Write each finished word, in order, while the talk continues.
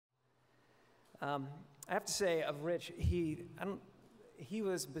I have to say of Rich, he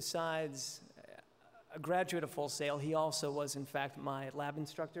was, besides a graduate of Full Sail, he also was in fact my lab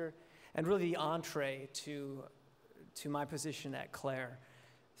instructor and really the entree to my position at Clair.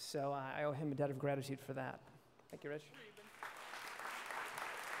 So I owe him a debt of gratitude for that. Thank you, Rich.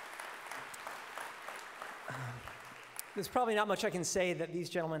 There's probably not much I can say that these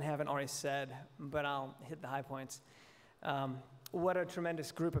gentlemen haven't already said, but I'll hit the high points. What a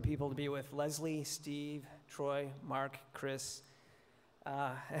tremendous group of people to be with. Leslie, Steve, Troy, Mark, Chris,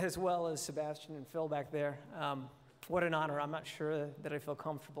 as well as Sebastian and Phil back there. What an honor. I'm not sure that I feel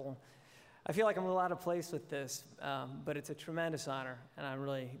comfortable. I feel like I'm a lot of place with this, but it's a tremendous honor, and I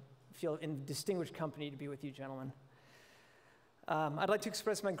really feel in distinguished company to be with you gentlemen. I'd like to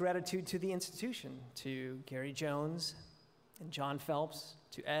express my gratitude to the institution, to Gary Jones and John Phelps,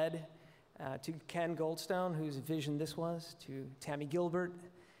 to Ed, to Ken Goldstone, whose vision this was, to Tammy Gilbert,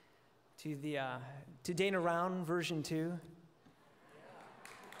 to Dana Round, version 2.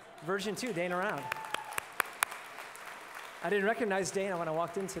 Version 2, Dana Round. I didn't recognize Dana when I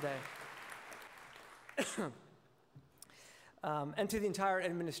walked in today. And to the entire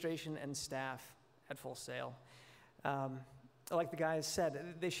administration and staff at Full Sail. Like the guys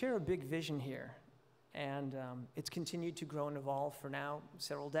said, they share a big vision here, and it's continued to grow and evolve for now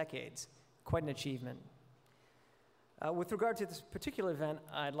several decades. Quite an achievement. With regard to this particular event,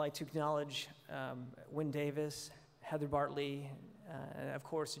 I'd like to acknowledge Wynn Davis, Heather Bartley, and of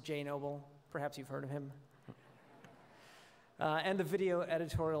course Jay Noble. Perhaps you've heard of him. And the video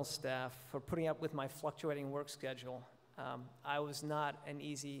editorial staff for putting up with my fluctuating work schedule. I was not an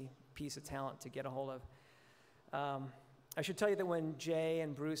easy piece of talent to get a hold of. I should tell you that when Jay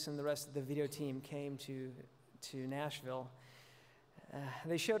and Bruce and the rest of the video team came to Nashville,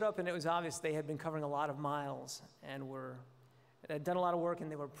 they showed up and it was obvious they had been covering a lot of miles and had done a lot of work and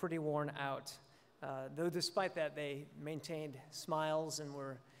they were pretty worn out. Though despite that, they maintained smiles and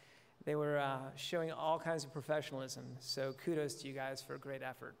they were showing all kinds of professionalism. So kudos to you guys for a great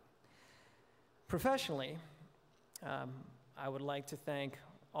effort. Professionally, I would like to thank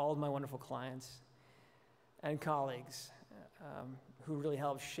all of my wonderful clients and colleagues who really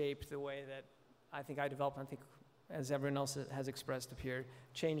helped shape the way that I think I developed, and I think as everyone else has expressed up here,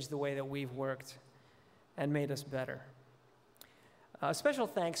 changed the way that we've worked and made us better. A special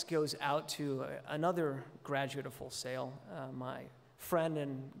thanks goes out to another graduate of Full Sail, my friend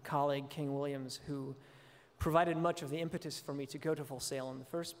and colleague, King Williams, who provided much of the impetus for me to go to Full Sail in the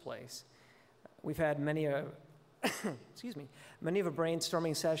first place. We've had many of a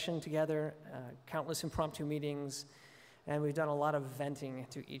brainstorming session together, countless impromptu meetings, and we've done a lot of venting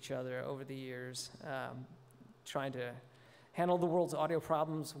to each other over the years, trying to handle the world's audio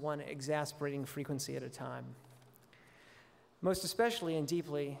problems one exasperating frequency at a time. Most especially and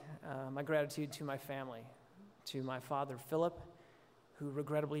deeply, my gratitude to my family, to my father, Philip, who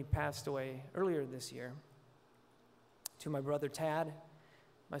regrettably passed away earlier this year, to my brother, Tad,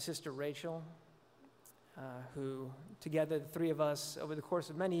 my sister, Rachel, who together, the three of us, over the course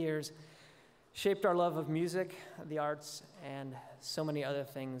of many years, shaped our love of music, the arts, and so many other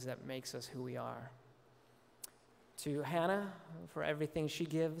things that makes us who we are. To Hannah, for everything she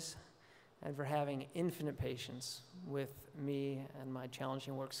gives, and for having infinite patience with me and my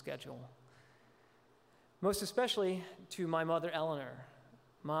challenging work schedule. Most especially to my mother, Eleanor.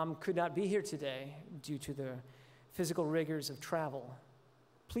 Mom could not be here today due to the physical rigors of travel.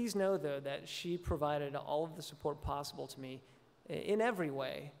 Please know, though, that she provided all of the support possible to me in every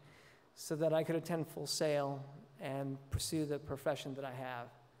way so that I could attend Full Sail and pursue the profession that I have.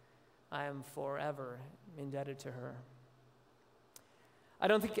 I am forever indebted to her. I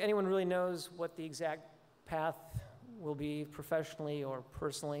don't think anyone really knows what the exact path will be professionally or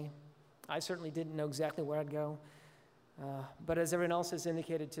personally. I certainly didn't know exactly where I'd go. But as everyone else has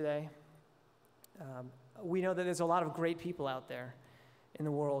indicated today, we know that there's a lot of great people out there in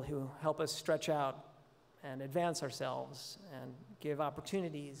the world who help us stretch out and advance ourselves and give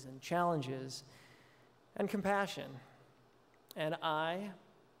opportunities and challenges and compassion. And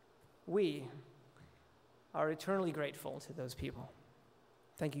we are eternally grateful to those people.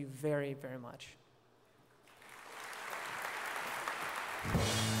 Thank you very, very much.